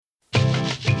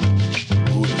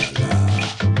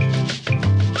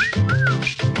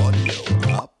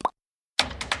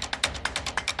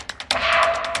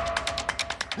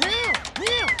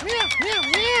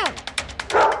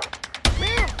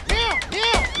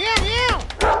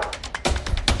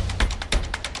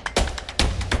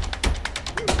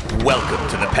Welcome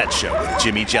to The Pet Show with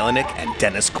Jimmy Jelinek and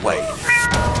Dennis Quaid.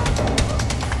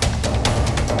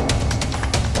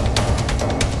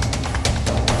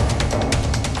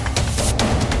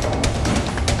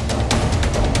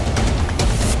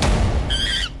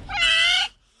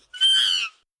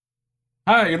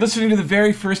 Hi, you're listening to the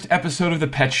very first episode of The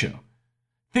Pet Show.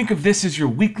 Think of this as your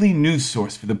weekly news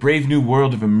source for the brave new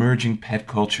world of emerging pet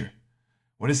culture.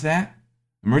 What is that?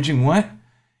 Emerging what?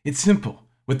 It's simple.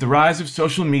 With the rise of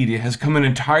social media has come an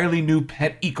entirely new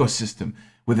pet ecosystem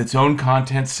with its own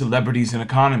content, celebrities, and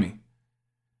economy.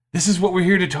 This is what we're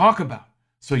here to talk about.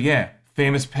 So yeah,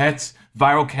 famous pets,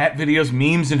 viral cat videos,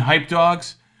 memes, and hype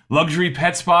dogs, luxury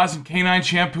pet spas and canine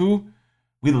shampoo.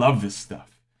 We love this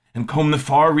stuff and comb the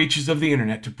far reaches of the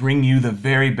internet to bring you the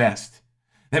very best.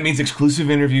 That means exclusive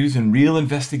interviews and real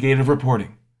investigative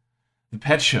reporting. The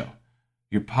Pet Show,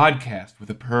 your podcast with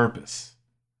a purpose.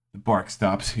 The bark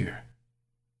stops here.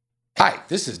 Hi,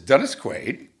 this is Dennis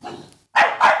Quaid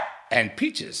and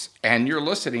Peaches, and you're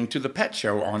listening to The Pet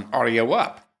Show on Audio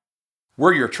Up.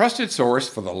 We're your trusted source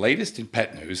for the latest in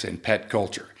pet news and pet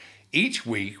culture. Each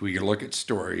week, we look at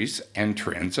stories and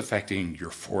trends affecting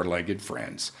your four-legged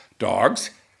friends, dogs,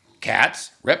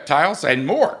 cats, reptiles, and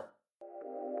more.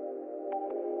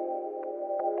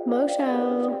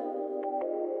 Mosho.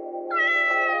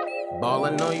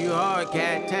 Ballin' on you hard,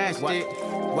 cat-tastic.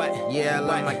 What? Yeah, I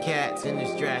love my cats in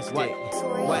this drastic.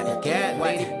 What? Cat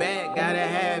lady bad, gotta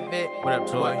have it. What up,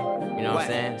 Toy? You know what I'm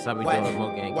saying? That's how we doing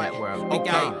Mo Gang Cat World. Okay,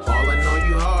 ballin' on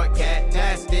you hard,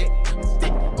 cat-tastic.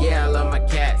 Yeah, I love my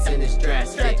cats in this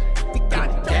drastic.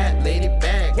 Cat lady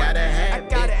bad, gotta have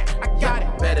it. I got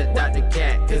it. Better Dr.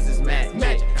 Cat, cause it's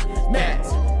magic.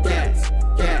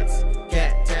 Cats,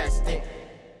 cat-tastic.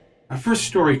 Our first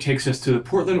story takes us to the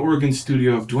Portland, Oregon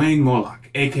studio of Dwayne Moloch,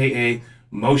 a.k.a.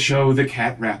 Mosho the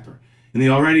Cat Rapper. In the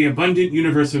already abundant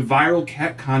universe of viral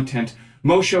cat content,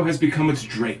 Mosho has become its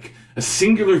Drake, a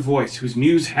singular voice whose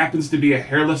muse happens to be a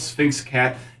hairless Sphinx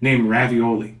cat named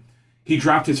Ravioli. He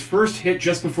dropped his first hit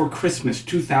just before Christmas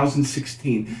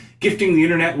 2016, gifting the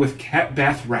internet with cat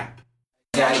bath rap.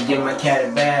 Gotta give my cat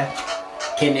a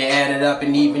bath. Can they add it up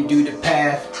and even do the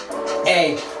path?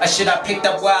 Hey, I picked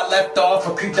up where I left off,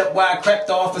 or creeped up where I crept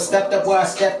off, or stepped up where I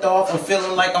stepped off. I'm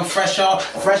feeling like I'm fresh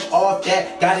off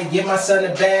that. Gotta give my son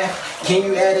a bath. Can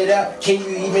you add it up? Can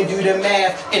you even do the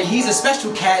math? And he's a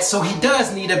special cat, so he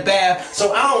does need a bath.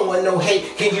 So I don't want no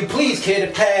hate. Can you please clear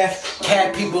the path?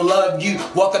 Cat people love you.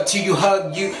 Walk up to you,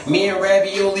 hug you. Me and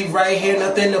Ravioli right here,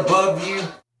 nothing above you.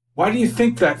 Why do you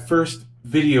think that first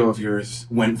video of yours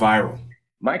went viral?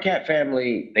 My cat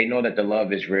family, they know that the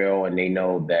love is real, and they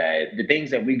know that the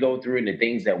things that we go through and the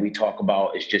things that we talk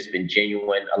about has just been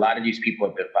genuine. A lot of these people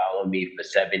have been following me for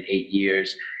 7-8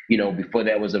 years, before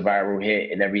that was a viral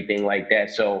hit and everything like that.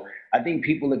 So I think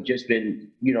people have just been,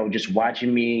 just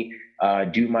watching me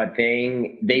do my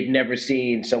thing. They've never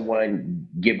seen someone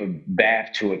give a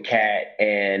bath to a cat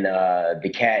and the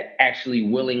cat actually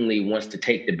willingly wants to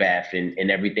take the bath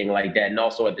and everything like that. And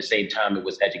also at the same time, it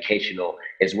was educational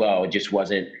as well.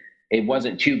 It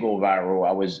wasn't to go viral.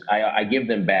 I give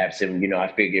them baths and, I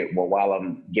figured, well, while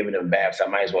I'm giving them baths, I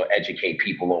might as well educate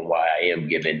people on why I am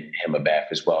giving him a bath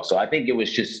as well. So I think it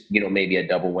was just, maybe a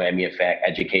double whammy effect,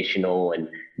 educational and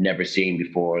never seen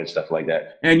before and stuff like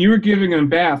that. And you were giving them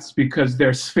baths because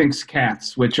they're Sphinx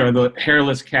cats, which are the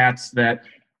hairless cats that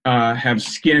have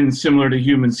skin similar to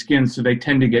human skin, so they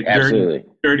tend to get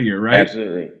dirtier, right?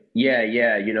 Absolutely.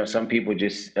 Yeah. Some people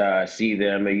just see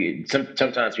them.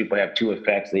 Sometimes people have two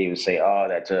effects. They even say, "Oh,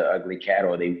 that's an ugly cat,"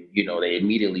 or they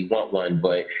immediately want one.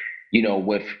 But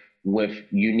with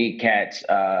unique cats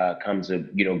comes a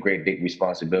great big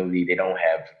responsibility. They don't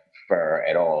have fur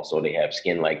at all, so they have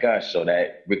skin like us. So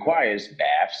that requires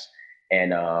baths.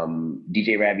 And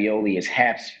DJ Ravioli is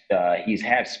half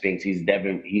Sphinx. He's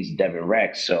Devin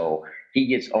Rex, so he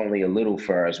gets only a little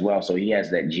fur as well. So he has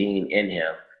that gene in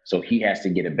him. So he has to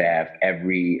get a bath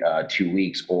every 2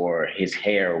 weeks, or his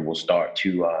hair will start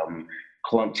to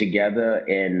clump together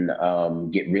and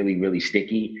get really, really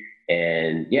sticky.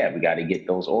 And yeah, we got to get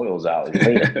those oils out and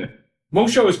clean it.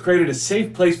 Mosho has created a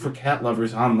safe place for cat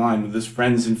lovers online with his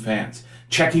friends and fans,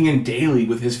 checking in daily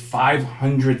with his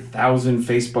 500,000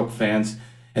 Facebook fans,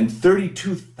 and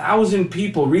 32,000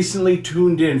 people recently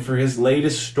tuned in for his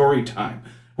latest story time,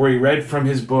 where he read from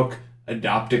his book,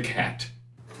 Adopt a Cat.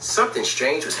 Something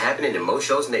strange was happening in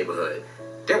Mosho's neighborhood.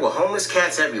 There were homeless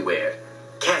cats everywhere.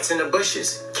 Cats in the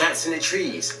bushes, cats in the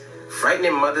trees.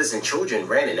 Frightening mothers and children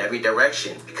ran in every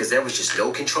direction because there was just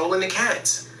no controlling the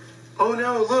cats. Oh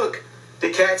no, look, the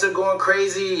cats are going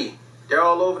crazy. They're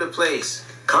all over the place.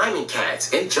 Climbing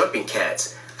cats and jumping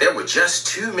cats. There were just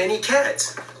too many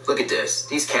cats. Look at this.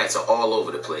 These cats are all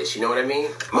over the place, you know what I mean?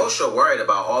 Moshe worried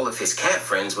about all of his cat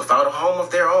friends without a home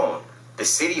of their own. The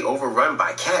city overrun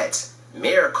by cats.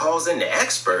 Mayor calls in the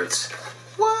experts.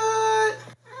 What?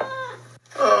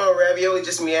 Oh, Ravioli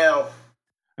just meow.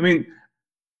 I mean,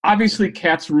 obviously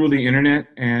cats rule the internet,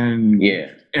 and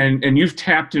you've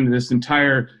tapped into this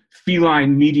entire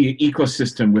feline media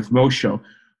ecosystem with Mosho.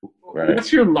 Right.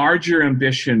 What's your larger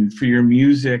ambition for your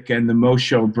music and the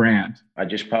Mosho brand? I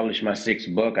just published my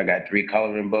 6th book. I got 3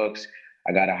 coloring books.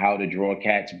 I got a How to Draw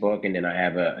Cats book, and then I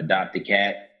have a Adopt a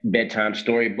Cat bedtime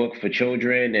story book for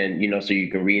children, and so you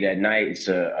can read at night. It's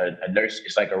a nurse.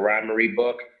 It's like a rhymery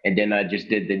book. And then I just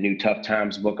did the new Tough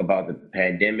Times book about the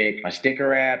pandemic. My sticker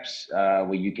apps,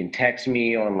 where you can text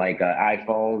me on like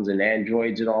iPhones and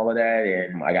Androids and all of that.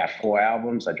 And I got 4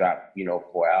 albums. I dropped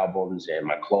 4 albums, and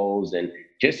my clothes, and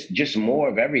just more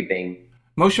of everything.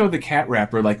 Mosho the Cat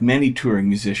Rapper, like many touring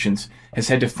musicians, has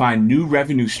had to find new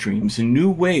revenue streams and new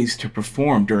ways to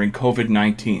perform during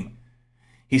COVID-19.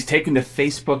 He's taken to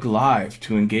Facebook Live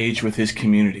to engage with his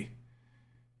community.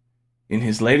 In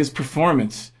his latest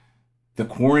performance, the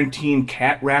Quarantine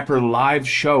Cat Rapper live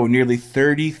show, nearly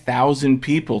 30,000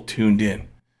 people tuned in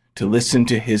to listen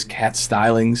to his cat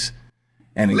stylings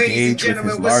and engage with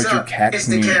his larger cat it's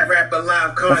community. The Cat Rapper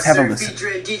live concert. Let's have a listen.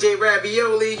 Featuring DJ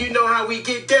Ravioli. You know how we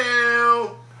get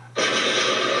down. You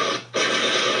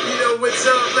know what's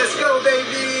up. Let's go,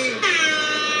 baby.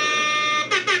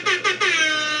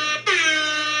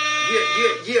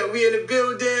 Yeah, we in the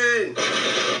building.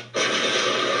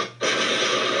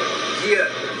 Yeah,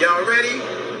 y'all ready?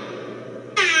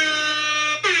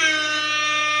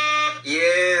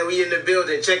 Yeah, we in the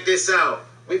building. Check this out.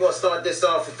 We're going to start this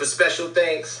off with a special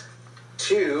thanks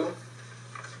to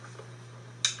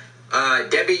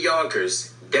Debbie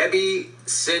Yonkers. Debbie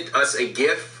sent us a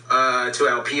gift to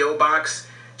our P.O. box.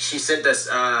 She sent us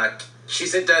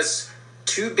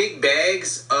 2 big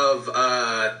bags of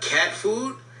cat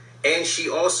food. And she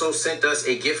also sent us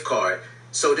a gift card.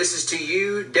 So this is to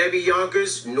you, Debbie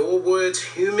Yonkers, Norwood's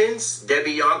Humans.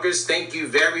 Debbie Yonkers, thank you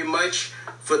very much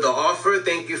for the offer.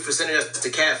 Thank you for sending us the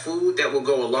cat food. That will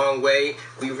go a long way.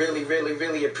 We really, really,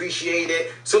 really appreciate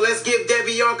it. So let's give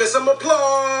Debbie Yonkers some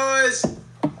applause.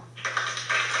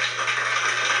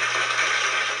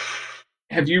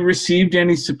 Have you received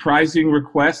any surprising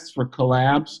requests for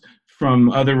collabs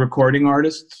from other recording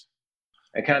artists?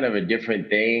 A kind of a different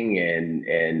thing,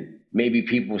 and maybe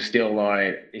people still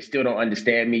don't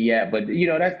understand me yet, but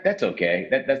that's okay.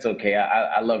 That's okay.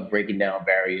 I love breaking down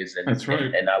barriers, and that's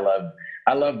right. And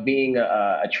I love being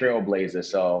a trailblazer.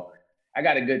 So I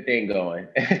got a good thing going.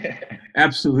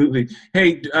 Absolutely.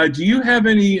 Hey, do you have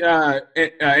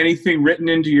anything written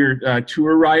into your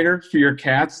tour rider for your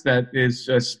cats that is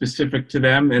specific to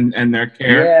them and their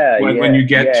care when you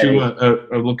get to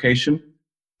a location?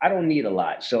 I don't need a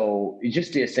lot. So it's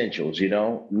just the essentials,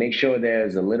 Make sure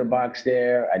there's a litter box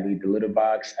there. I need the litter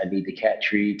box. I need the cat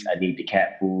treats. I need the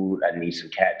cat food. I need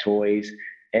some cat toys.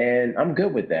 And I'm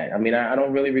good with that. I mean, I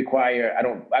don't really require, I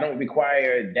don't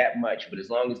require that much, but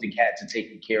as long as the cats are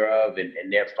taken care of and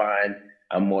they're fine,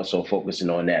 I'm more so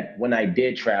focusing on that. When I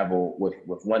did travel with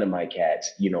one of my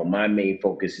cats, my main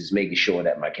focus is making sure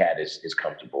that my cat is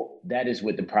comfortable. That is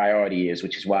what the priority is,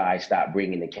 which is why I stopped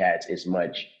bringing the cats as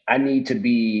much. I need to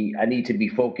be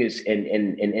focused and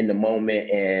in the moment,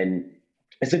 and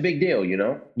it's a big deal,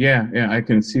 Yeah, I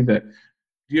can see that.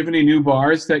 Do you have any new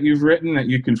bars that you've written that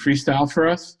you can freestyle for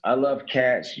us? I love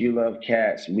cats. You love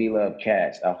cats. We love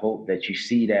cats. I hope that you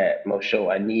see that, Mosho.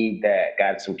 I need that.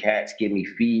 Got some cats. Give me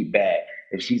feedback.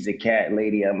 If she's a cat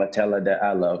lady, I'ma tell her that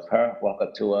I love her. Walk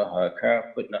up to her, hug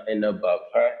her, put nothing above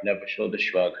her, never shoulder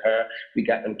shrug her. We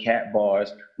got them cat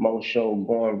bars. Mosho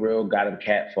going real, got them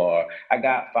cat far. I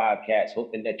got 5 cats,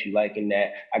 hoping that you liking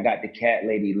that. I got the cat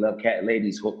lady, love cat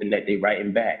ladies, hoping that they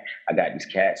writing back. I got these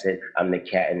cats, and I'm the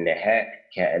cat in the hat,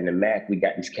 cat in the Mac. We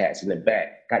got these cats in the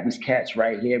back. Got these cats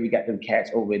right here. We got them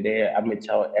cats over there. I'm gonna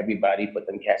tell everybody, put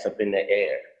them cats up in the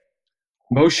air.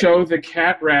 Mosho the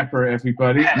Cat Rapper,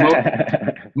 everybody.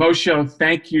 Mosho,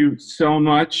 thank you so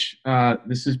much.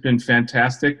 This has been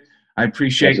fantastic. I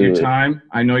appreciate your time.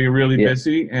 I know you're really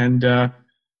busy, and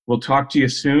we'll talk to you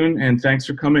soon. And thanks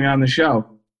for coming on the show.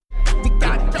 We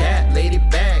got a cat, lady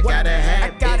bag, gotta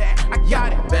have it. I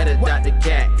got it. Better dot the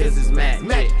cat, cause it's mad.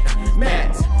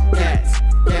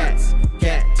 Cats,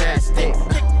 cat-tastic.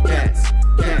 Cats,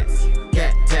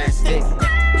 cat-tastic.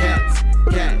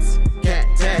 Cats,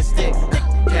 cat-tastic.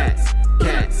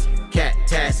 Cats,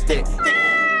 cat-tastic.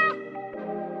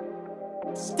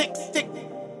 Stick.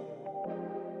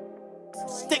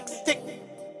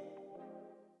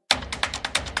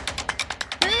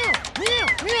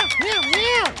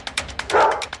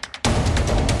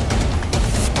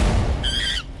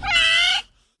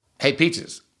 Hey,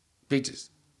 Peaches.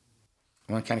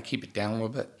 I want to kind of keep it down a little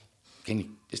bit. Can you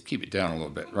just keep it down a little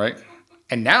bit, right?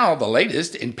 And now the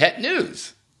latest in pet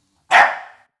news.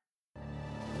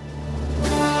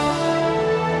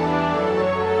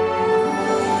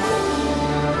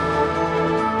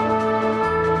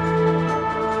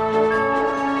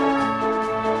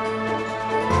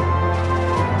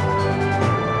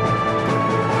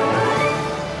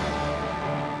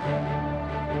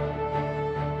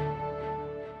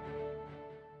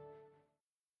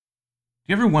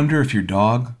 Do you ever wonder if your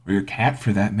dog, or your cat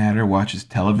for that matter, watches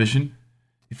television?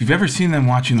 If you've ever seen them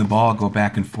watching the ball go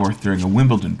back and forth during a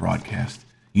Wimbledon broadcast,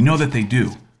 you know that they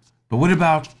do. But what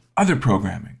about other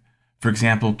programming? For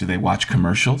example, do they watch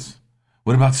commercials?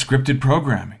 What about scripted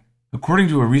programming? According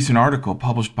to a recent article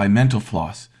published by Mental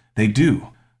Floss, they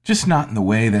do, just not in the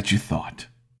way that you thought.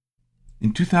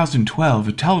 In 2012,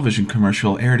 a television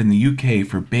commercial aired in the UK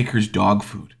for Baker's dog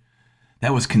food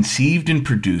that was conceived and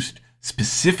produced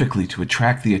specifically to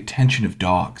attract the attention of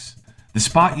dogs. The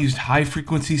spot used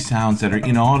high-frequency sounds that are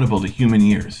inaudible to human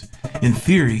ears. In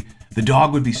theory, the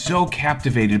dog would be so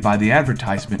captivated by the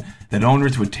advertisement that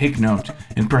owners would take note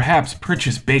and perhaps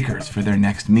purchase Baker's for their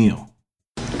next meal.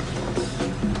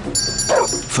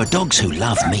 For dogs who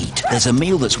love meat, there's a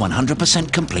meal that's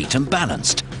 100% complete and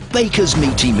balanced. Baker's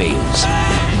Meaty Meals.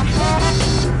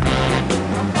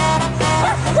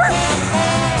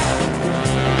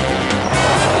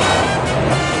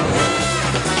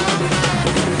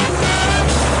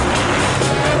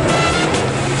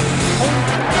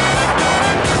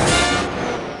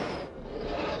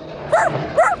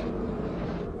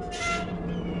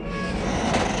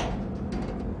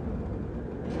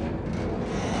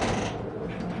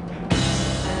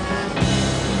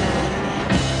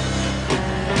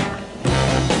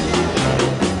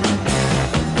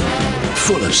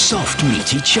 Full of soft,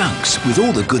 meaty chunks with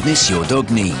all the goodness your dog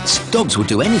needs. Dogs will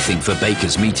do anything for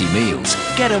Baker's Meaty Meals.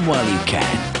 Get them while you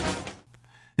can.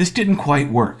 This didn't quite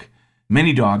work.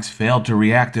 Many dogs failed to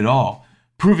react at all,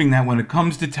 proving that when it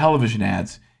comes to television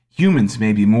ads, humans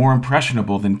may be more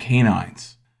impressionable than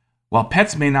canines. While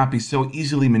pets may not be so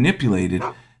easily manipulated,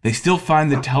 they still find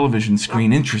the television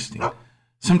screen interesting,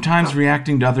 sometimes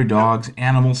reacting to other dogs,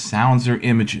 animals, sounds, or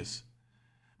images.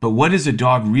 But what is a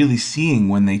dog really seeing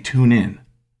when they tune in?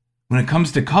 When it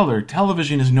comes to color,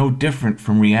 television is no different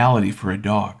from reality for a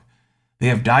dog. They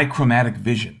have dichromatic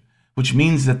vision, which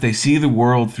means that they see the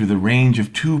world through the range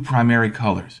of two primary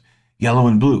colors, yellow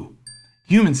and blue.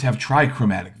 Humans have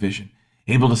trichromatic vision,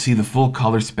 able to see the full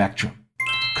color spectrum.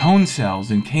 Cone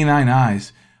cells in canine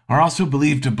eyes are also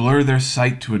believed to blur their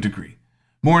sight to a degree.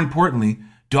 More importantly,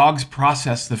 dogs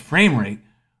process the frame rate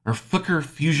or flicker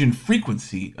fusion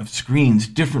frequency of screens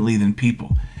differently than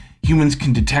people. Humans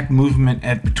can detect movement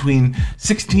at between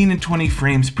 16 and 20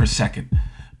 frames per second.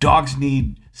 Dogs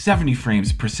need 70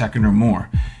 frames per second or more.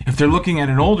 If they're looking at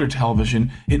an older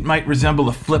television, it might resemble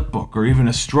a flip book or even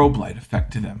a strobe light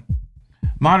effect to them.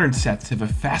 Modern sets have a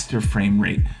faster frame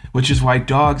rate, which is why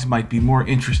dogs might be more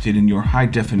interested in your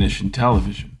high-definition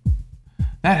television.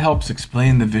 That helps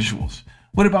explain the visuals.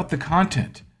 What about the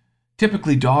content?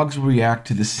 Typically, dogs will react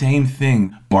to the same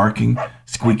thing: barking,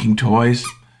 squeaking toys,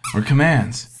 or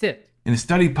commands. Sit. In a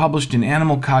study published in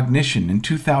Animal Cognition in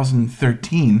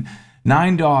 2013,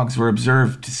 9 dogs were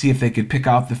observed to see if they could pick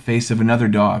out the face of another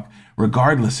dog,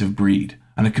 regardless of breed,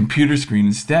 on a computer screen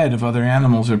instead of other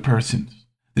animals or persons.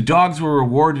 The dogs were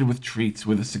rewarded with treats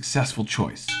with a successful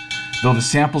choice. Though the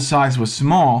sample size was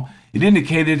small, it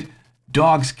indicated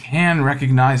dogs can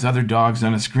recognize other dogs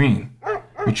on a screen,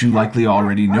 which you likely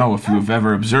already know if you have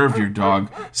ever observed your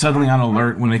dog suddenly on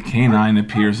alert when a canine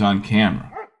appears on camera.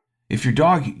 If your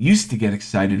dog used to get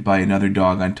excited by another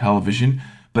dog on television,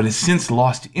 but has since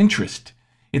lost interest,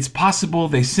 it's possible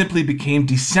they simply became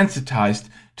desensitized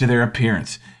to their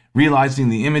appearance, realizing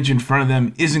the image in front of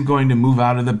them isn't going to move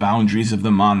out of the boundaries of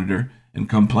the monitor and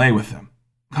come play with them.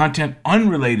 Content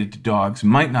unrelated to dogs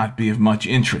might not be of much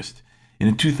interest. In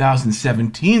a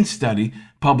 2017 study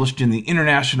published in the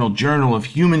International Journal of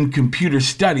Human-Computer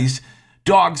Studies,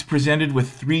 dogs presented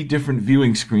with 3 different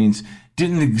viewing screens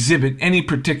didn't exhibit any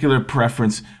particular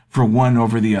preference for one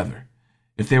over the other.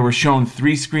 If they were shown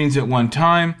 3 screens at one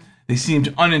time, they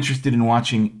seemed uninterested in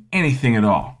watching anything at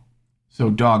all. So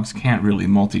dogs can't really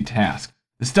multitask.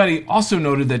 The study also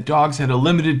noted that dogs had a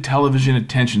limited television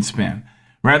attention span.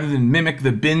 Rather than mimic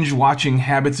the binge-watching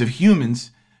habits of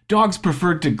humans, dogs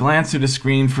preferred to glance at a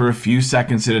screen for a few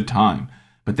seconds at a time,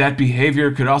 but that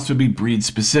behavior could also be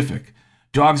breed-specific.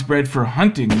 Dogs bred for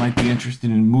hunting might be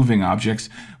interested in moving objects,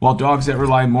 while dogs that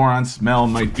rely more on smell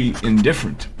might be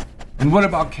indifferent. And what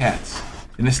about cats?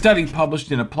 In a study published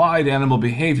in Applied Animal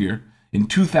Behavior in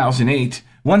 2008,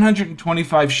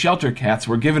 125 shelter cats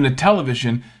were given a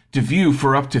television to view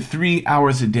for up to 3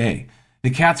 hours a day. The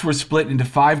cats were split into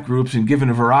 5 groups and given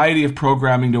a variety of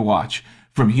programming to watch,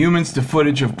 from humans to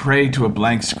footage of prey to a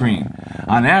blank screen.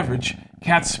 On average,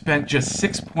 cats spent just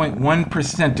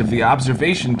 6.1% of the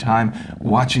observation time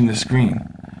watching the screen.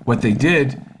 What they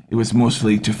did, it was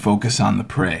mostly to focus on the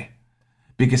prey.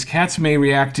 Because cats may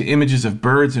react to images of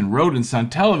birds and rodents on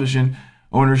television,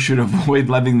 owners should avoid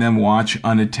letting them watch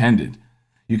unattended.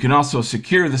 You can also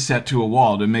secure the set to a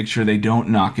wall to make sure they don't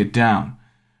knock it down.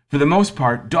 For the most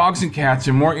part, dogs and cats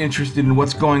are more interested in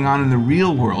what's going on in the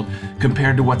real world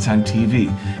compared to what's on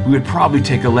TV. We would probably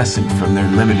take a lesson from their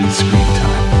limited screen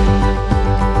time.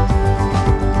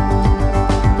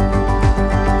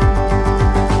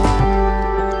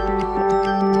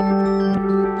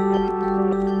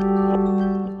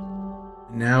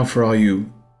 Now for all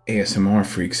you ASMR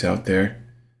freaks out there,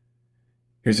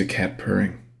 here's a cat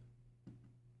purring.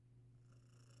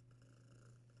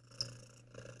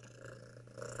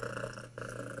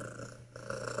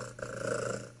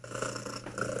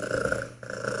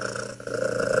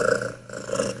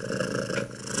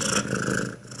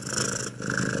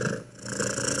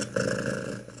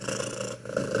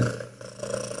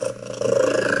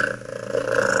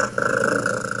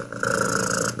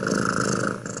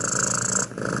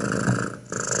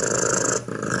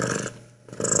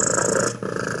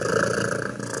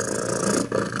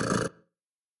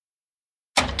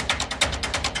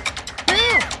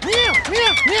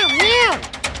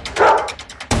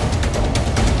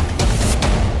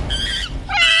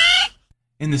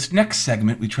 In this next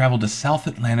segment, we travel to South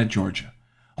Atlanta, Georgia,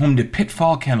 home to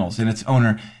Pitfall Kennels and its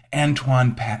owner,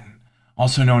 Antoine Patton,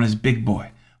 also known as Big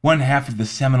Boy, one half of the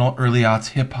seminal early-aughts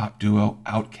hip-hop duo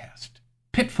Outkast.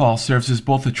 Pitfall serves as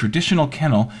both a traditional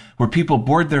kennel where people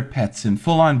board their pets and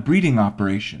full-on breeding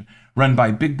operation run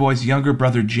by Big Boy's younger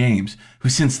brother James, who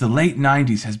since the late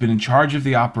 90s has been in charge of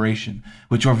the operation,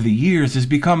 which over the years has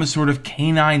become a sort of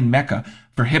canine mecca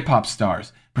for hip-hop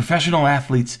stars, professional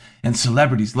athletes, and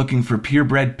celebrities looking for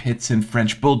purebred pits and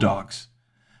French bulldogs.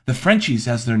 The Frenchies,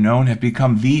 as they're known, have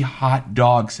become the hot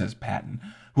dog, says Patton,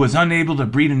 who was unable to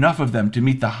breed enough of them to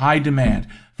meet the high demand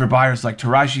for buyers like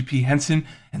Taraji P. Henson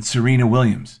and Serena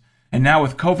Williams. And now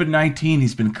with COVID-19,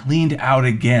 he's been cleaned out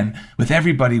again, with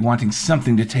everybody wanting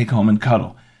something to take home and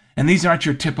cuddle. And these aren't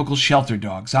your typical shelter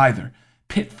dogs either.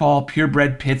 Pitfall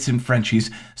purebred pits and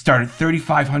Frenchies start at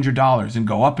 $3,500 and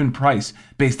go up in price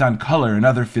based on color and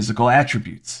other physical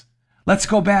attributes. Let's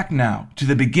go back now to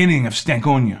the beginning of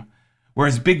Stankonia, where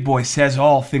as Big Boy says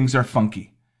all things are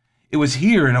funky. It was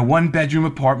here in a one-bedroom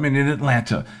apartment in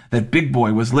Atlanta that Big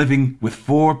Boy was living with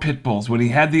 4 pit bulls when he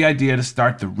had the idea to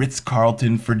start the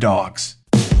Ritz-Carlton for dogs.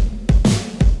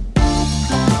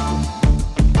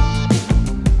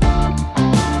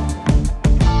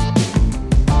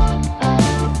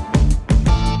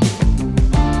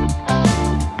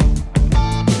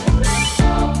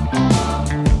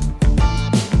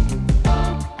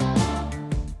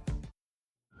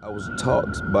 I was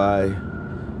taught by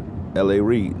L.A.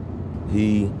 Reid.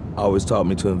 He always taught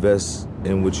me to invest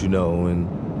in what you know.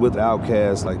 And with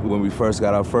Outkast, like when we first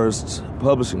got our first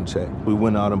publishing check, we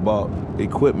went out and bought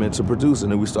equipment to produce,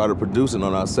 and then we started producing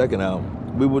on our second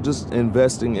album. We were just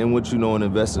investing in what you know and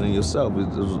investing in yourself.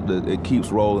 It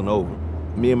keeps rolling over.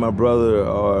 Me and my brother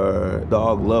are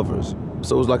dog lovers,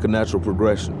 so it was like a natural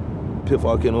progression.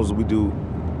 Pitfall Kennels, we do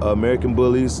American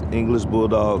Bullies, English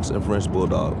Bulldogs, and French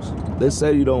Bulldogs. They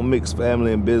say you don't mix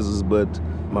family and business, but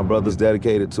my brother's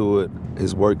dedicated to it.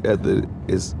 His work ethic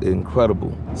is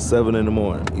incredible. 7 in the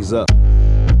morning, he's up.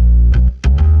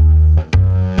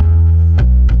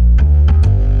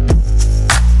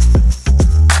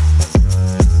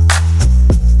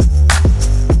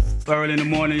 Early in the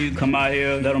morning, you come out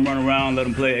here, let them run around, let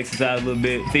them play, exercise a little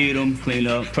bit, feed them, clean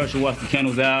up, pressure wash the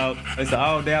kennels out. It's an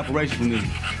all-day operation for me.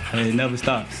 It never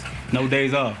stops. No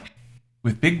days off.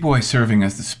 With Big Boy serving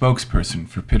as the spokesperson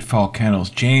for Pitfall Kennels,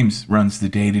 James runs the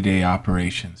day-to-day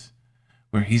operations,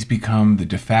 where he's become the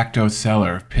de facto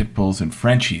seller of pit bulls and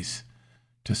Frenchies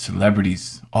to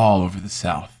celebrities all over the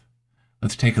South.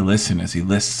 Let's take a listen as he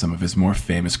lists some of his more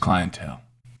famous clientele.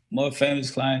 More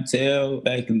famous clientele,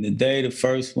 back in the day, the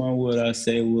first one, what I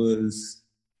say was,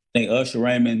 I think Usher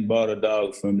Raymond bought a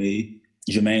dog from me,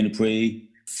 Jermaine Dupri,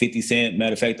 50 Cent,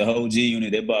 matter of fact, the whole G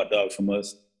Unit, they bought dogs from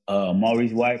us.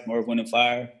 Maurice White from Earth, Wind &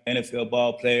 Fire, NFL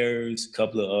ball players, a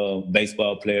couple of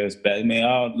baseball players. I mean,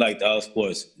 all like all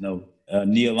sports. You know,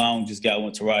 Neil Long just got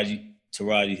one, Taraji.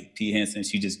 Taraji P. Henson,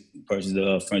 she just purchased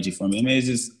a Frenchie for me. I mean, it's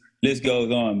just, list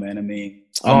goes on, man. I mean,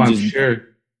 I'm sure.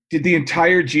 Did the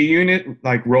entire G Unit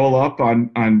like roll up on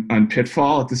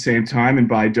Pitfall at the same time and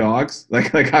buy dogs?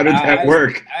 Like how did that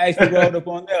work? I actually rolled up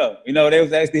on them. You know, they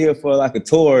was actually here for like a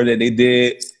tour that they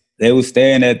did. They was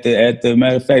staying at the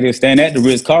matter of fact, they were staying at the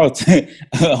Ritz-Carlton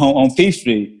on P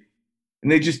Street.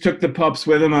 And they just took the pups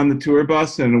with them on the tour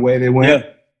bus and away they went?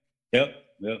 Yeah.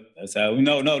 Yep. That's how we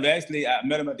know. No, actually I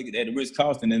met them at the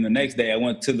Ritz-Carlton, and the next day I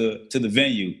went to the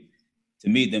venue to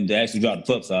meet them to actually drop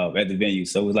the pups off at the venue.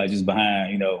 So it was like just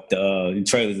behind, you know, the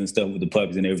trailers and stuff with the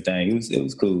puppies and everything. It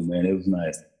was cool, man. It was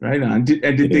nice. Right on. Did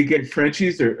they get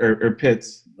Frenchies or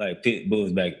pits? Like pit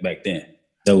bulls back then.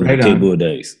 That was the pit bull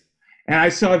days. And I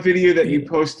saw a video that you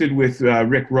posted with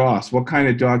Rick Ross. What kind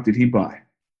of dog did he buy?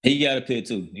 He got a pit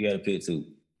too.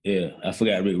 Yeah, I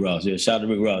forgot Rick Ross. Yeah, shout out to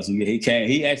Rick Ross.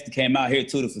 He actually came out here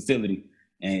to the facility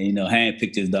and, you know,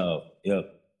 handpicked his dog.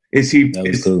 Yep. That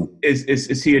was cool.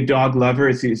 Is he a dog lover?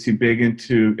 Is he big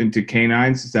into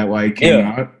canines? Is that why he came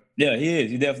out? Yeah, he is.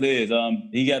 He definitely is.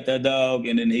 He got that dog,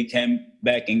 and then he came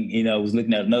back and, you know, was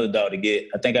looking at another dog to get.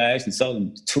 I think I actually sold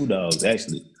him 2 dogs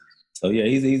actually. So yeah,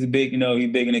 he's a big, you know,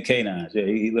 he's big into canines. Yeah,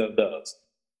 he loves dogs.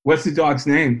 What's the dog's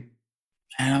name?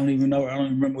 I don't even know. I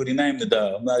don't remember what he named the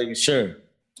dog. I'm not even sure.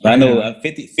 But I know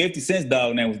 50 Cent's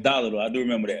dog name was Dollar though. I do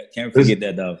remember that. Can't forget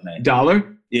that dog's name.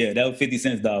 Dollar? Yeah, that was 50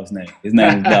 Cent's dog's name. His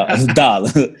name was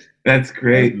Dollar. That's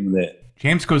great.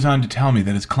 James goes on to tell me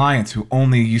that his clients who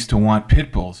only used to want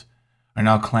pit bulls are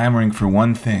now clamoring for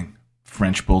one thing: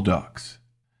 French bulldogs.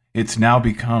 It's now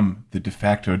become the de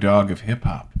facto dog of hip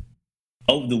hop.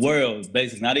 Over the world,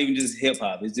 basically, not even just hip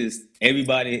hop. It's just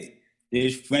everybody.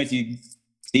 These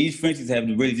Frenchies have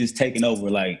really just taken over.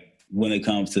 Like when it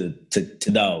comes to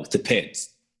dogs, to pets.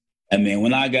 I mean,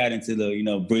 when I got into the, you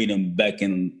know, breeding back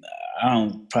in,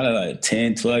 probably like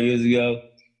 10, 12 years ago,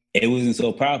 it wasn't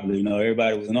so popular. You know,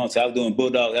 everybody wasn't on. So I was doing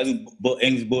bulldogs. I was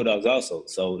English bulldogs also.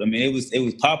 So I mean, it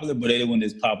was popular, but it wasn't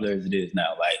as popular as it is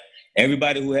now. Like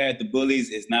everybody who had the bullies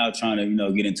is now trying to, you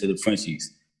know, get into the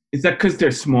Frenchies. Is that because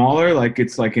they're smaller? Like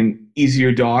it's like an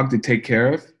easier dog to take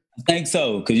care of? I think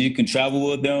so, because you can travel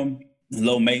with them,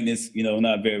 low maintenance, you know,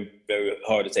 not very, very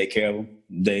hard to take care of them.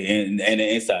 And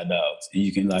they're inside dogs. And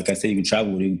you can, like I said, you can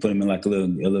travel with them. You can put them in like a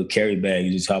little carry bag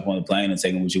and just hop on the plane and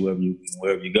take them with you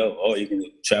wherever you go. Or you can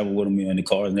travel with them in the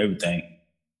cars and everything.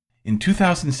 In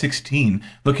 2016,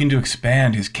 looking to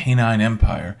expand his canine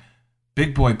empire,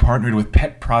 Big Boy partnered with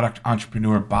pet product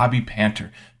entrepreneur Bobby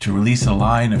Panter to release a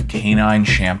line of canine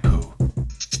shampoo.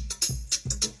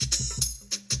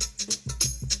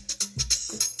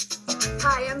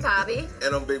 Hi, I'm Bobby.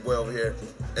 And I'm Big Boy over here.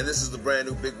 And this is the brand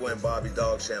new Big Boy and Bobby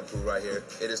dog shampoo right here.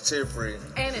 It is tear-free.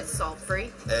 And it's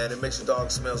salt-free. And it makes your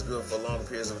dog smell good for long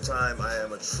periods of time. I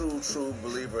am a true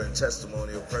believer and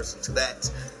testimonial person to that,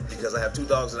 because I have 2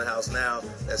 dogs in the house now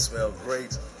that smell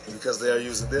great because they are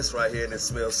using this right here and it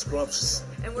smells scrumptious.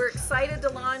 And we're excited to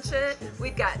launch it.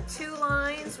 We've got 2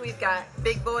 lines. We've got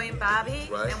Big Boy and Bobby,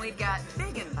 right, and we've got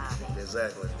Big and Bobby.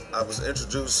 Exactly. I was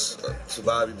introduced to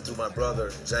Bobby through my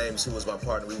brother, James, who was my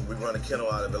partner. We run a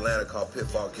kennel out of Atlanta called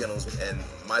Pitfall Kennels. And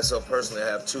myself personally, I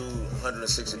have 2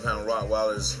 160-pound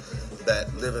Rottweilers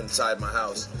that live inside my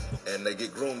house. And they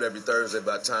get groomed every Thursday.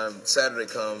 By the time Saturday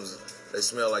comes, they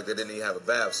smell like they didn't even have a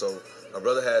bath. So my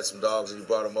brother had some dogs and he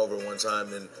brought them over one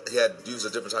time, and he had used a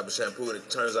different type of shampoo, and it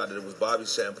turns out that it was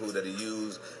Bobby's shampoo that he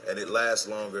used, and it lasts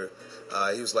longer.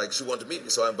 He was like, she wanted to meet me,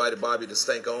 so I invited Bobby to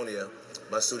Stankonia,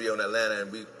 my studio in Atlanta,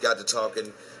 and we got to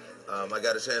talking. I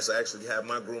got a chance to actually have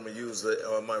my groomer use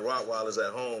my Rottweilers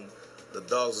at home. The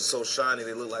dogs are so shiny,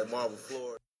 they look like marble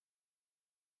floors.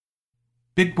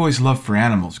 Big Boy's love for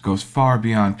animals goes far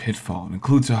beyond Pitfall and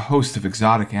includes a host of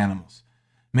exotic animals,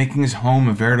 making his home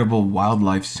a veritable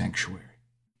wildlife sanctuary.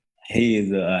 He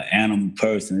is an animal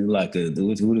person. He's like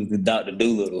what is the Dr.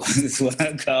 Doolittle? That's what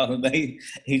I call him.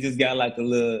 He just got like a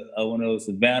little one of those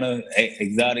Savannah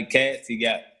exotic cats. He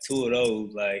got 2 of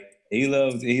those. Like he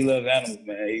loves animals,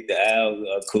 man. The owls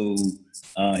are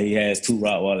cool. He has 2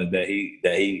 Rottweilers that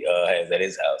he has at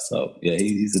his house. So yeah,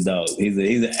 he's a dog. He's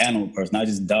an animal person, not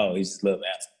just a dog. He just loves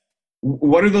animals.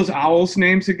 What are those owls'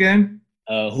 names again?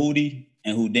 Hootie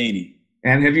and Houdini.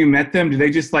 And have you met them? Do they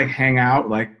just like hang out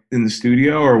like in the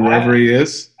studio or wherever he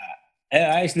is? I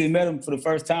actually met them for the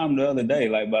first time the other day,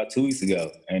 like about 2 weeks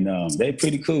ago. And they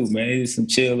pretty cool, man. They're just some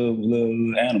chill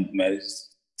little animals, man. They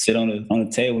just sit on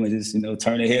the table and just, you know,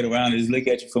 turn their head around and just look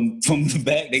at you from the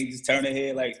back. They just turn their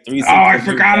head like 360. Oh, I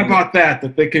forgot about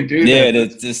that they can do that. Yeah, they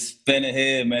just spin their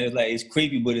head, man. It's like, it's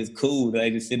creepy, but it's cool.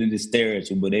 They just sit and just stare at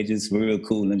you, but they just real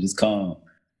cool and just calm.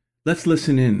 Let's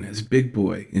listen in as Big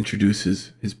Boy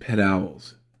introduces his pet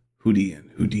owls, Hootie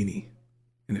and Houdini,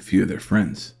 and a few of their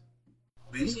friends.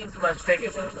 She's much bigger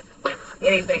than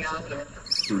anything out here.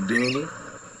 Houdini.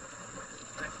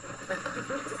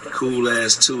 Cool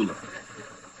ass Tula.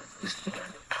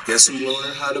 Guess I'm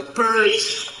learning how to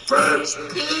perch. Perch.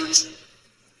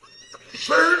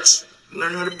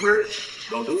 Learn how to perch.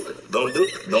 Don't do it. Don't do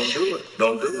it. Don't do it.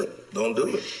 Don't do it. Don't do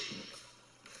it.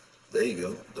 There you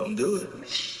go. Don't do it.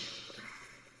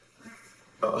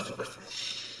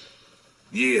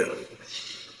 Yeah.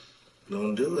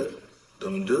 Don't do it.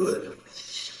 Don't do it.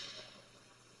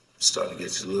 Starting to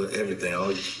get you a little everything. All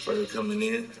your fur coming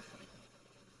in.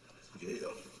 Yeah.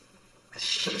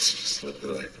 That's what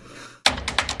they're like.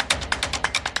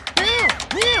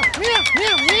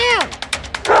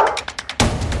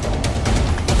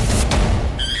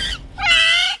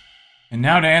 And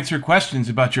now to answer questions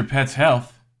about your pet's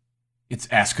health, it's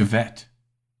Ask a Vet.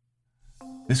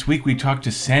 This week we talked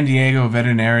to San Diego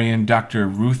veterinarian Dr.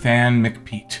 Ruth Ann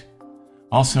McPeet,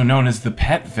 also known as the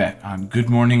Pet Vet on Good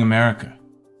Morning America.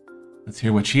 Let's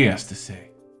hear what she has to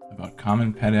say about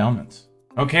common pet ailments.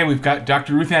 Okay, we've got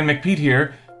Dr. Ruth Ann McPeet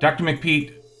here. Dr.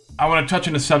 McPeet, I want to touch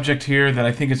on a subject here that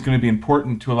I think is going to be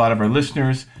important to a lot of our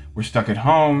listeners. We're stuck at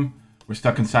home, we're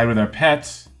stuck inside with our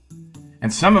pets,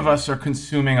 and some of us are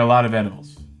consuming a lot of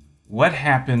edibles. What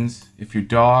happens if your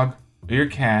dog or your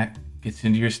cat gets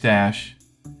into your stash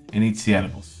and eats the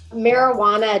edibles?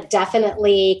 Marijuana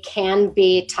definitely can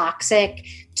be toxic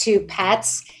to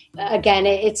pets. Again,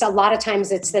 it's a lot of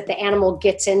times it's that the animal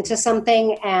gets into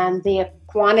something and the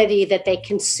quantity that they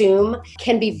consume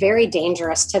can be very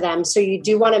dangerous to them. So you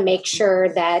do want to make sure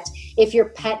that if your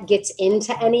pet gets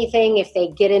into anything, if they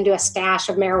get into a stash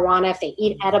of marijuana, if they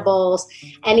eat edibles,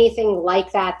 anything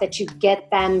like that, that you get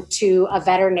them to a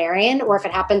veterinarian, or if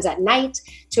it happens at night,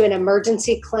 to an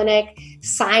emergency clinic.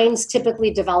 Signs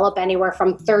typically develop anywhere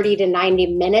from 30 to 90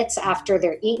 minutes after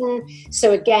they're eaten.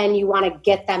 So again, you want to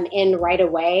get them in right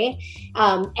away.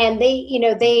 And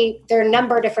there are a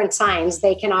number of different signs.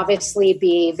 They can obviously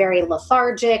be very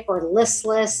lethargic or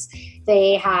listless.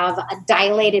 They have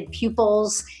dilated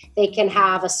pupils. They can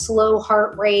have a slow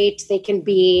heart rate. They can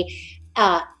be,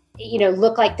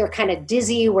 look like they're kind of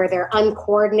dizzy, where they're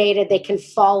uncoordinated. They can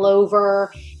fall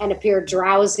over and appear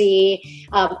drowsy.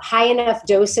 High enough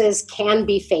doses can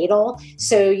be fatal.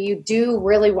 So you do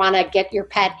really want to get your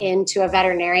pet into a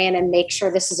veterinarian and make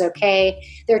sure this is okay.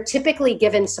 They're typically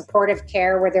given supportive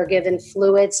care where they're given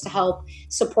fluids to help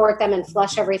support them and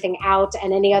flush everything out,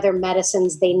 and any other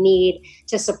medicines they need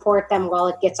to support them while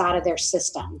it gets out of their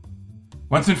system.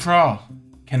 Once and for all,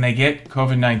 can they get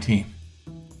COVID-19?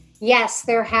 Yes,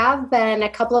 there have been a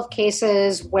couple of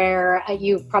cases where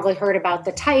you've probably heard about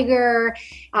the tiger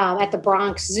at the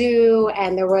Bronx Zoo,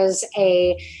 and there was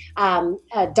a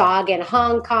dog in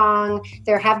Hong Kong.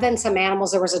 There have been some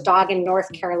animals. There was a dog in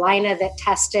North Carolina that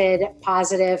tested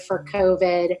positive for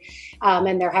COVID,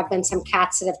 and there have been some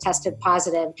cats that have tested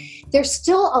positive. There's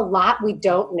still a lot we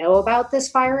don't know about this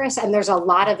virus, and there's a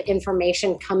lot of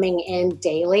information coming in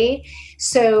daily.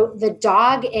 So the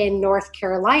dog in North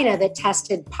Carolina that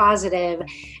tested positive,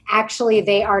 actually,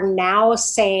 they are now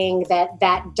saying that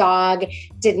that dog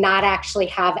did not actually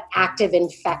have active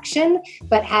infection,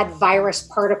 but had virus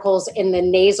particles in the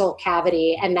nasal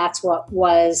cavity, and that's why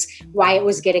it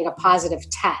was getting a positive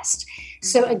test.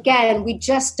 So again, we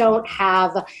just don't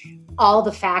have all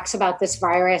the facts about this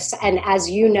virus. And as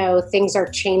you know, things are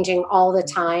changing all the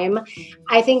time.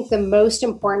 I think the most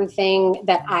important thing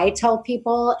that I tell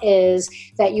people is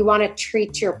that you want to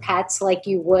treat your pets like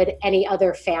you would any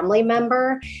other family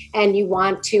member. And you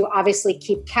want to obviously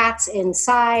keep cats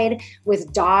inside.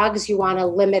 With dogs, you want to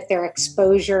limit their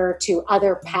exposure to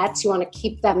other pets. You want to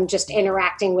keep them just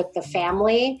interacting with the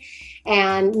family,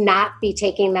 and not be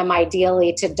taking them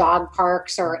ideally to dog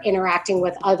parks or interacting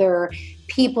with other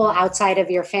people outside of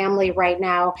your family right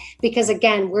now, because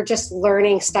again, we're just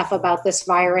learning stuff about this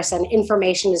virus and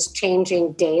information is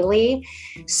changing daily.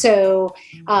 So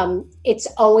it's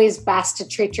always best to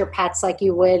treat your pets like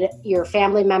you would your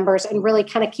family members, and really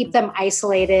kind of keep them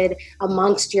isolated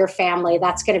amongst your family.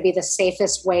 That's going to be the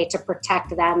safest way to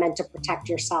protect them and to protect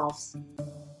yourselves.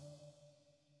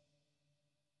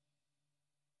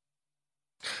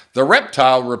 The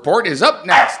Reptile Report is up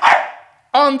next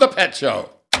on The Pet Show.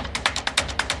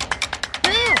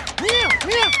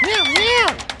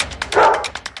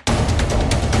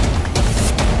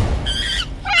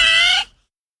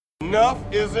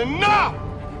 Enough is enough!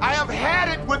 I have had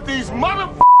it with these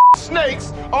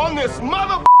snakes on this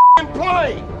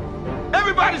plane!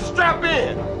 Everybody strap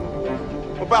in!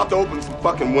 I'm about to open some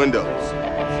fucking windows.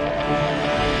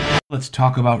 Let's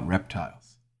talk about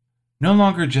reptiles. No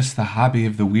longer just the hobby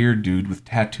of the weird dude with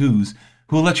tattoos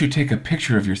who will let you take a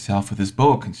picture of yourself with his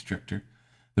boa constrictor,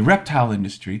 the reptile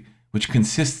industry, which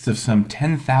consists of some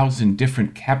 10,000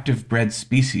 different captive bred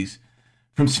species,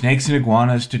 from snakes and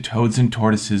iguanas to toads and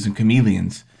tortoises and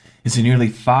chameleons, is a nearly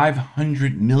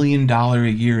 $500 million a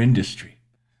year industry.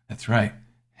 That's right,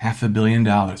 $500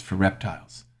 million for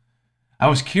reptiles. I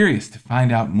was curious to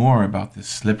find out more about this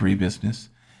slippery business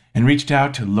and reached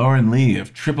out to Lauren Lee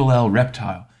of Triple L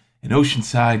Reptile in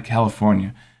Oceanside,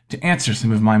 California, to answer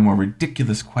some of my more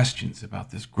ridiculous questions about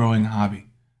this growing hobby.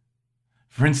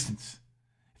 For instance,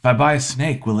 if I buy a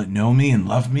snake, will it know me and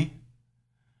love me?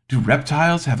 Do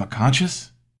reptiles have a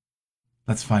conscience?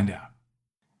 Let's find out.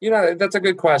 That's a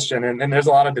good question, and there's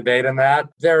a lot of debate in that.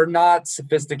 They're not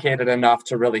sophisticated enough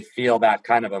to really feel that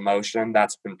kind of emotion.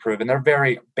 That's been proven. They're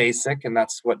very basic, and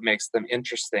that's what makes them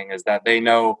interesting, is that they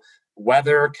know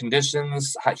weather,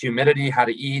 conditions, humidity, how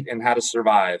to eat, and how to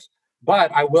survive.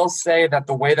 But I will say that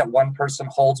the way that one person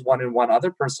holds one and one other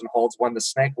person holds one, the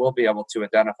snake will be able to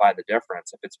identify the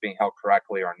difference if it's being held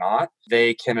correctly or not.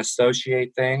 They can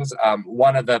associate things.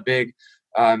 One of the big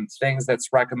things that's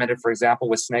recommended, for example,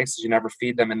 with snakes is you never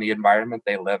feed them in the environment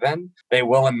they live in. They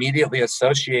will immediately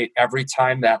associate every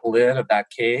time that lid of that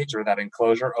cage or that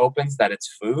enclosure opens that it's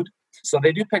food. So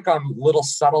they do pick on little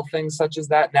subtle things such as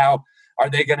that. Now, are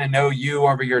they going to know you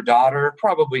over your daughter?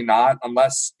 Probably not,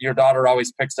 unless your daughter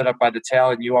always picks it up by the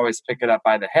tail and you always pick it up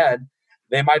by the head.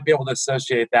 They might be able to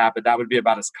associate that, but that would be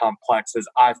about as complex as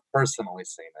I've personally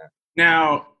seen it.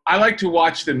 Now, I like to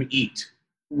watch them eat.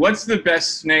 What's the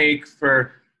best snake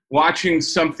for watching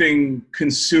something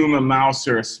consume a mouse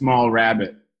or a small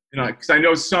rabbit? Because I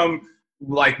know some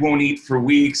won't eat for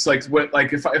weeks.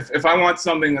 If I want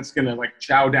something that's gonna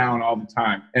chow down all the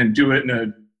time and do it in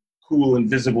a cool and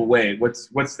visible way, what's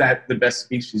the best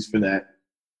species for that?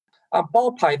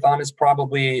 Ball python is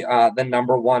probably the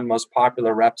number one most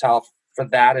popular reptile for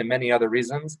that and many other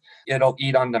reasons. It'll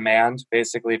eat on demand.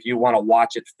 Basically, if you want to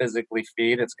watch it physically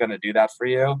feed, it's going to do that for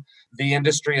you. The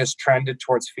industry has trended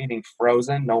towards feeding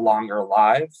frozen, no longer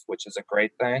live, which is a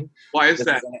great thing. Why is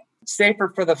that?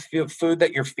 Safer for the food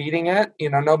that you're feeding it.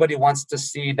 Nobody wants to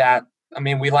see that. I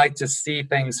mean, we like to see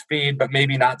things feed, but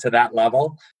maybe not to that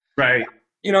level. Right.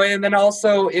 And then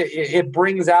also it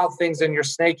brings out things in your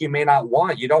snake you may not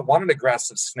want. You don't want an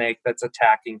aggressive snake that's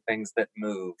attacking things that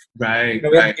move. Right.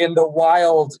 In the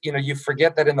wild, you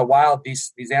forget that in the wild,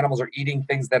 these animals are eating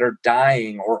things that are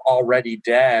dying or already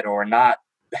dead or not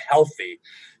healthy.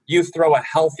 You throw a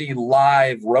healthy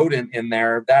live rodent in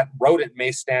there, that rodent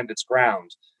may stand its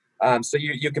ground. So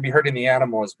you could be hurting the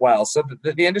animal as well. So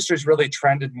the industry's really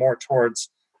trended more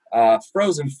towards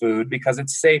frozen food because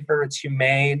it's safer, it's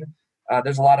humane.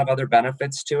 There's a lot of other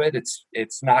benefits to it.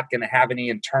 It's not going to have any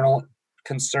internal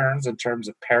concerns in terms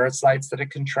of parasites that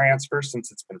it can transfer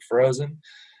since it's been frozen.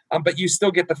 But you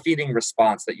still get the feeding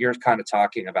response that you're kind of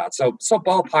talking about. So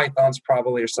ball pythons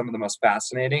probably are some of the most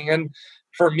fascinating. And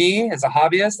for me, as a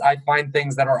hobbyist, I find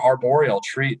things that are arboreal,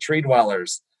 tree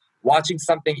dwellers. Watching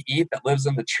something eat that lives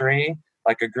in the tree,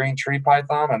 like a green tree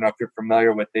python. I don't know if you're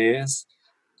familiar with these.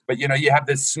 But, you have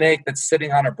this snake that's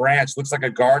sitting on a branch, looks like a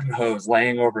garden hose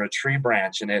laying over a tree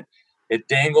branch, and it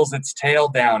dangles its tail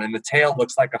down, and the tail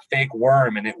looks like a fake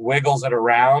worm, and it wiggles it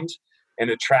around and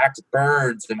attracts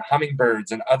birds and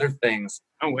hummingbirds and other things.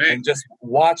 Oh, wait. And just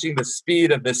watching the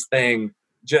speed of this thing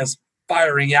just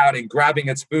firing out and grabbing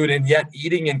its food and yet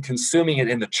eating and consuming it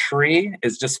in the tree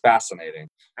is just fascinating.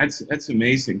 That's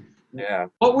amazing. Yeah.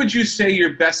 What would you say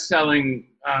your best-selling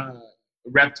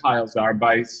reptiles are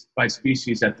by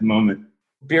species at the moment?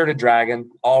 Bearded dragon,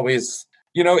 always.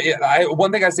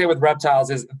 One thing I say with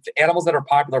reptiles is animals that are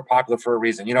popular for a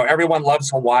reason. Everyone loves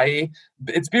Hawaii.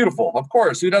 It's beautiful, of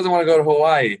course. Who doesn't want to go to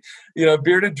Hawaii?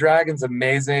 Bearded dragon's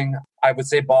amazing. I would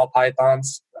say ball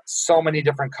pythons, so many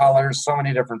different colors, so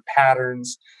many different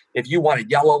patterns. If you want a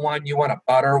yellow one, you want a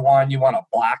butter one, you want a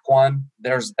black one,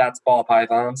 that's ball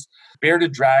pythons.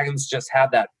 Bearded dragons just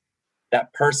have that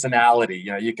personality.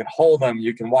 You can hold them,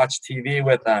 you can watch TV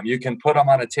with them, you can put them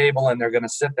on a table and they're going to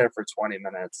sit there for 20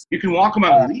 minutes. You can walk them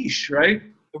on a leash, right?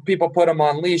 People put them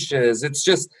on leashes. It's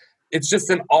just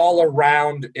an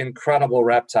all-around incredible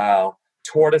reptile.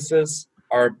 Tortoises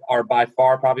are by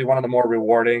far probably one of the more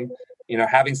rewarding.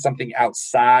 Having something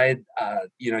outside,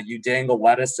 you dangle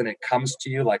lettuce and it comes to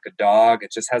you like a dog.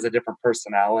 It just has a different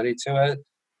personality to it.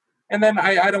 And then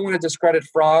I don't want to discredit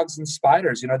frogs and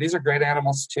spiders. These are great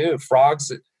animals too.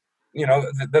 Frogs,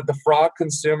 the frog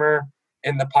consumer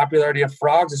and the popularity of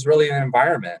frogs is really an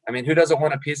environment. I mean, who doesn't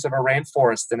want a piece of a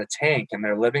rainforest in a tank in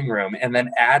their living room and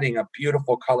then adding a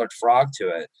beautiful colored frog to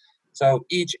it? So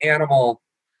each animal,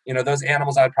 those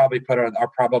animals I'd probably put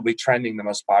are probably trending the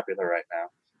most popular right now.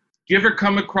 Do you ever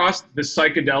come across the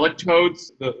psychedelic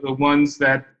toads, the ones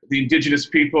that the indigenous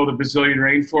people of the Brazilian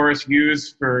rainforest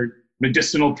use for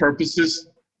medicinal purposes?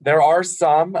 There are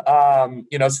some,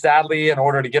 sadly, in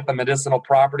order to get the medicinal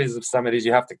properties of some of these,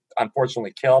 you have to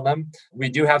unfortunately kill them. We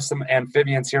do have some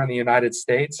amphibians here in the United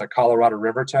States. A Colorado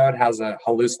river toad has a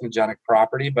hallucinogenic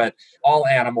property, but all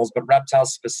animals, but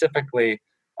reptiles specifically,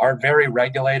 are very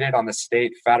regulated on the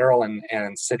state, federal,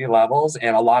 and city levels.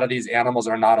 And a lot of these animals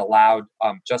are not allowed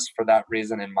just for that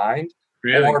reason in mind.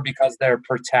 Really? Or because they're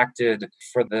protected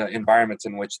for the environments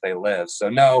in which they live. So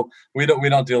no, we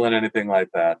don't deal in anything like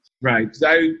that. Right.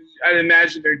 I'd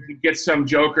imagine you'd get some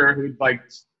joker who'd like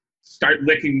start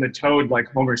licking the toad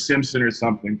like Homer Simpson or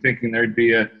something, thinking there'd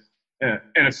be an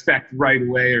effect right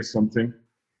away or something.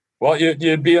 Well,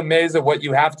 you'd be amazed at what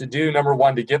you have to do, number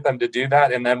one, to get them to do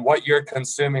that, and then what you're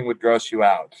consuming would gross you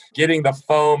out. Getting the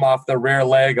foam off the rear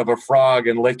leg of a frog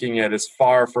and licking it is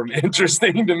far from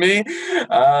interesting to me,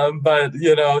 but,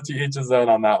 to each his own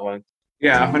on that one.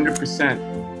 Yeah, 100%.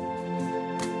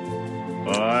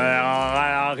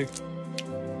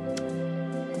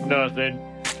 Nothing.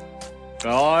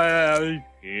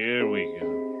 Here we go.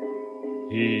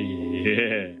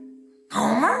 Yeah.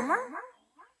 Homer?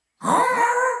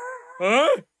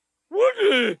 Huh? What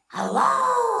the? Hello?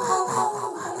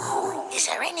 Is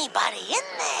there anybody in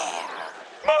there?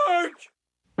 Marge!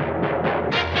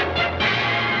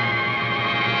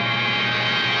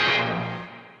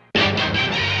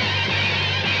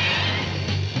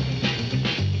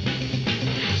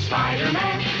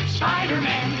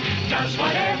 Spider-Man does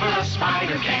whatever a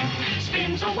spider can.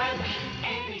 Spins a web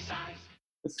any size.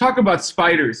 Let's talk about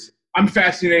spiders. I'm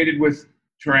fascinated with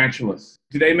tarantulas.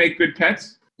 Do they make good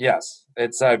pets? Yes,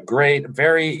 it's a great,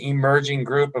 very emerging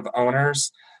group of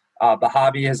owners. The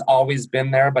hobby has always been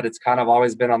there, but it's kind of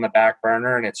always been on the back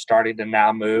burner, and it's starting to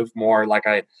now move more, like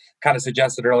I kind of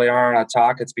suggested earlier on our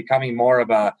talk. It's becoming more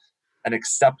of an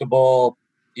acceptable,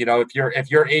 if your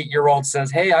 8-year-old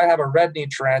says, "Hey, I have a red-knee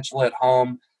tarantula at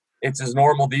home," it's as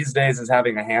normal these days as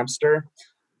having a hamster.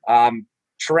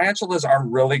 Tarantulas are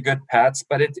really good pets,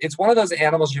 but it's one of those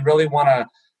animals you really want to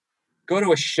go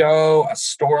to a show, a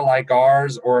store like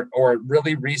ours, or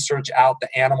really research out the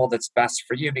animal that's best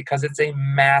for you, because it's a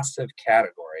massive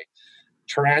category.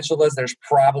 Tarantulas, there's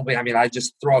probably, I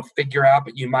just throw a figure out,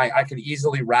 but I could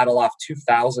easily rattle off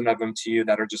 2,000 of them to you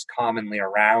that are just commonly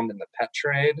around in the pet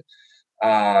trade.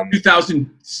 2,000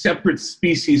 separate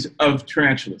species of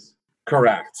tarantulas.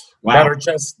 Correct. Wow. That are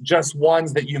just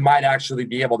ones that you might actually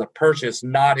be able to purchase,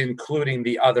 not including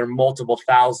the other multiple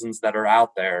thousands that are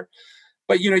out there.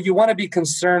 But, you want to be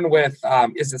concerned with,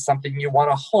 is it something you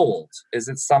want to hold? Is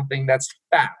it something that's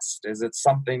fast? Is it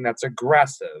something that's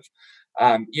aggressive?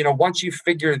 Once you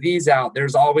figure these out,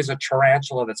 there's always a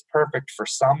tarantula that's perfect for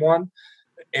someone.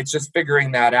 It's just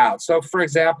figuring that out. So, for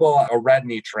example, a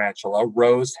red-knee tarantula, a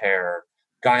rose hair,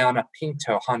 Guyana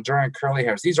pink-toe, Honduran curly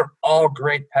hairs. These are all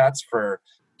great pets for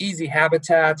easy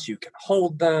habitats. You can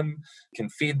hold them, can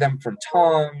feed them from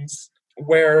tongs.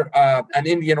 Where an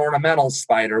Indian ornamental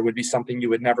spider would be something you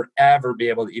would never, ever be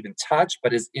able to even touch,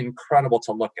 but is incredible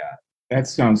to look at. That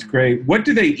sounds great. What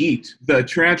do they eat? The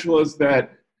tarantulas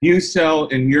that you sell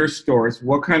in your stores,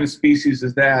 what kind of species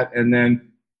is that? And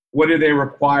then what do they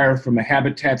require from a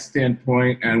habitat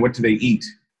standpoint, and what do they eat?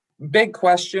 Big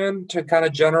question to kind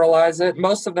of generalize it.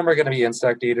 Most of them are going to be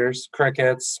insect eaters,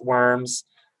 crickets, worms.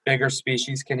 Bigger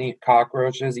species can eat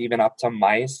cockroaches, even up to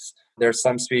mice. There's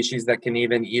some species that can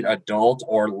even eat adult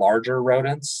or larger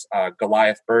rodents.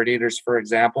 Goliath bird eaters, for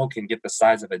example, can get the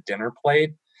size of a dinner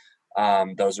plate.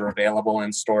 Those are available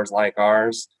in stores like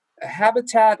ours.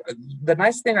 Habitat, the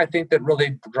nice thing I think that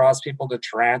really draws people to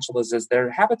tarantulas is their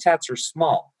habitats are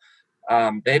small.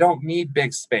 They don't need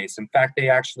big space. In fact, they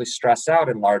actually stress out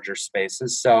in larger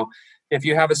spaces. So if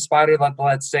you have a spider,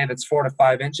 let's say that's 4 to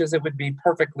 5 inches, it would be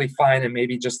perfectly fine and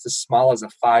maybe just as small as a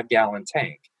 5-gallon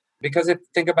tank. Because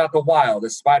think about the wild, the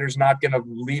spider's not going to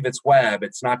leave its web.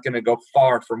 It's not going to go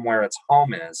far from where its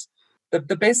home is.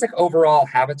 The basic overall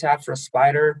habitat for a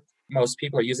spider, most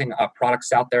people are using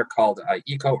products out there called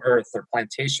eco-earth or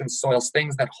plantation soils,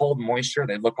 things that hold moisture.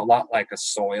 They look a lot like a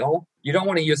soil. You don't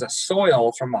want to use a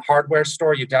soil from a hardware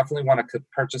store. You definitely want to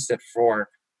purchase it for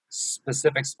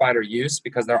specific spider use,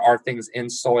 because there are things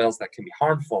in soils that can be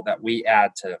harmful that we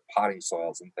add to potting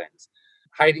soils and things.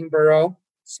 Hiding burrow,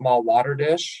 small water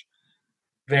dish,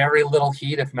 very little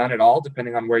heat, if none at all,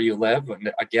 depending on where you live.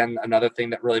 And again, another thing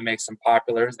that really makes them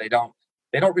popular is they don't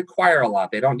require a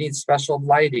lot. They don't need special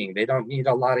lighting. They don't need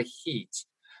a lot of heat.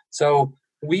 So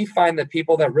we find that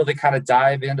people that really kind of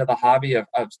dive into the hobby of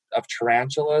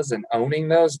tarantulas and owning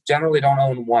those generally don't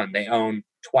own one. They own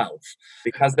 12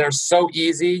 because they're so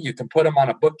easy. You can put them on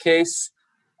a bookcase,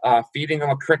 feeding them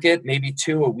a cricket, maybe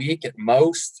 2 a week at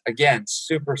most. Again,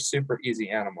 super, super easy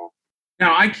animal.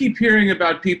 Now, I keep hearing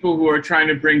about people who are trying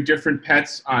to bring different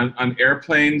pets on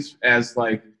airplanes as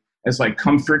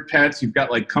comfort pets. You've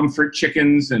got like comfort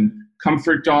chickens and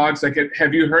comfort dogs. Like,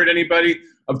 have you heard anybody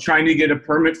of trying to get a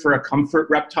permit for a comfort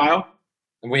reptile?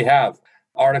 We have.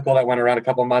 Article that went around a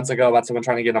couple of months ago about someone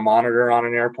trying to get a monitor on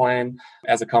an airplane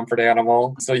as a comfort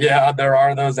animal. So yeah, there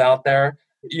are those out there.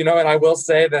 And I will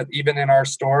say that even in our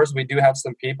stores, we do have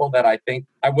some people that I think,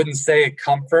 I wouldn't say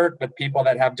comfort, but people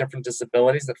that have different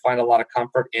disabilities that find a lot of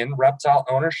comfort in reptile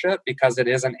ownership because it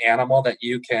is an animal that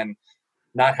you can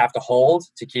not have to hold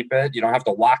to keep it. You don't have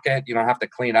to walk it. You don't have to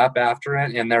clean up after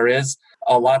it. And there is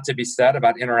a lot to be said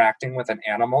about interacting with an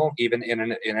animal, even in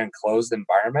an enclosed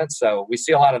environment. So we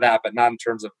see a lot of that, but not in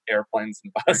terms of airplanes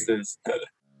and buses.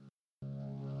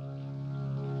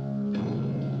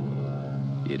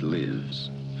 It lives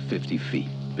 50 feet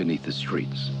beneath the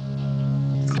streets.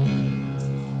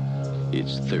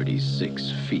 It's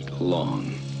 36 feet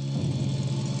long.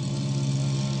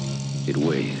 It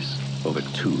weighs over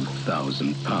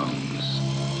 2,000 pounds.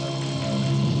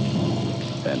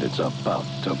 And it's about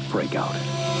to break out.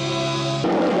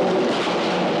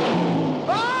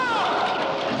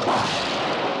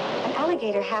 An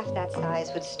alligator half that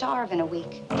size would starve in a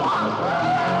week.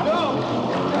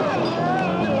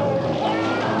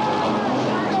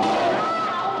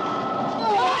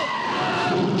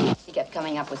 He kept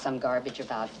coming up with some garbage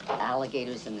about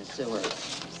alligators in the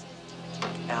sewers.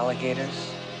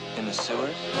 Alligators in the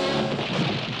sewers?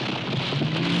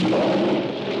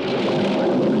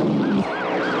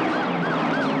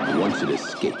 Once it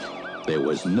escaped, there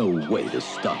was no way to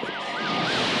stop it.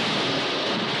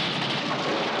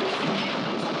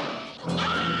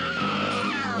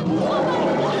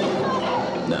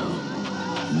 Now,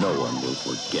 no one will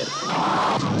forget it.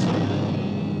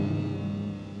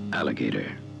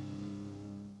 Alligator.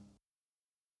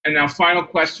 And now, final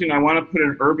question. I want to put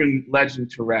an urban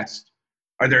legend to rest.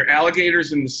 Are there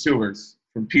alligators in the sewers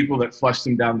from people that flush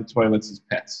them down the toilets as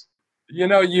pets?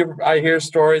 I hear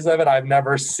stories of it. I've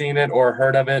never seen it or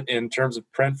heard of it in terms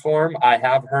of print form. I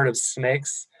have heard of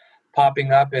snakes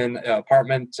popping up in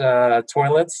apartment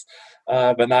toilets,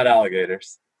 but not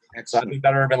alligators. Excellent. So I think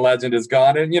that urban legend is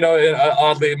gone. And,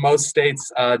 oddly, most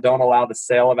states don't allow the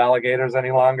sale of alligators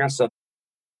any longer. So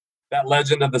that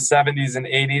legend of the 70s and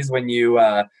 80s when you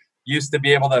used to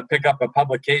be able to pick up a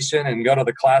publication and go to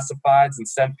the classifieds and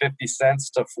send 50 cents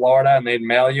to Florida and they'd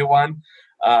mail you one.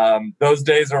 Those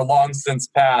days are long since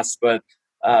past, but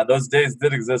those days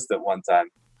did exist at one time.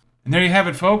 And there you have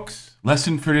it, folks.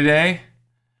 Lesson for today.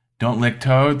 Don't lick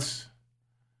toads.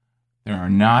 There are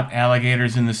not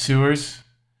alligators in the sewers.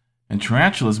 And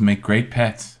tarantulas make great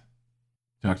pets.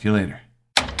 Talk to you later.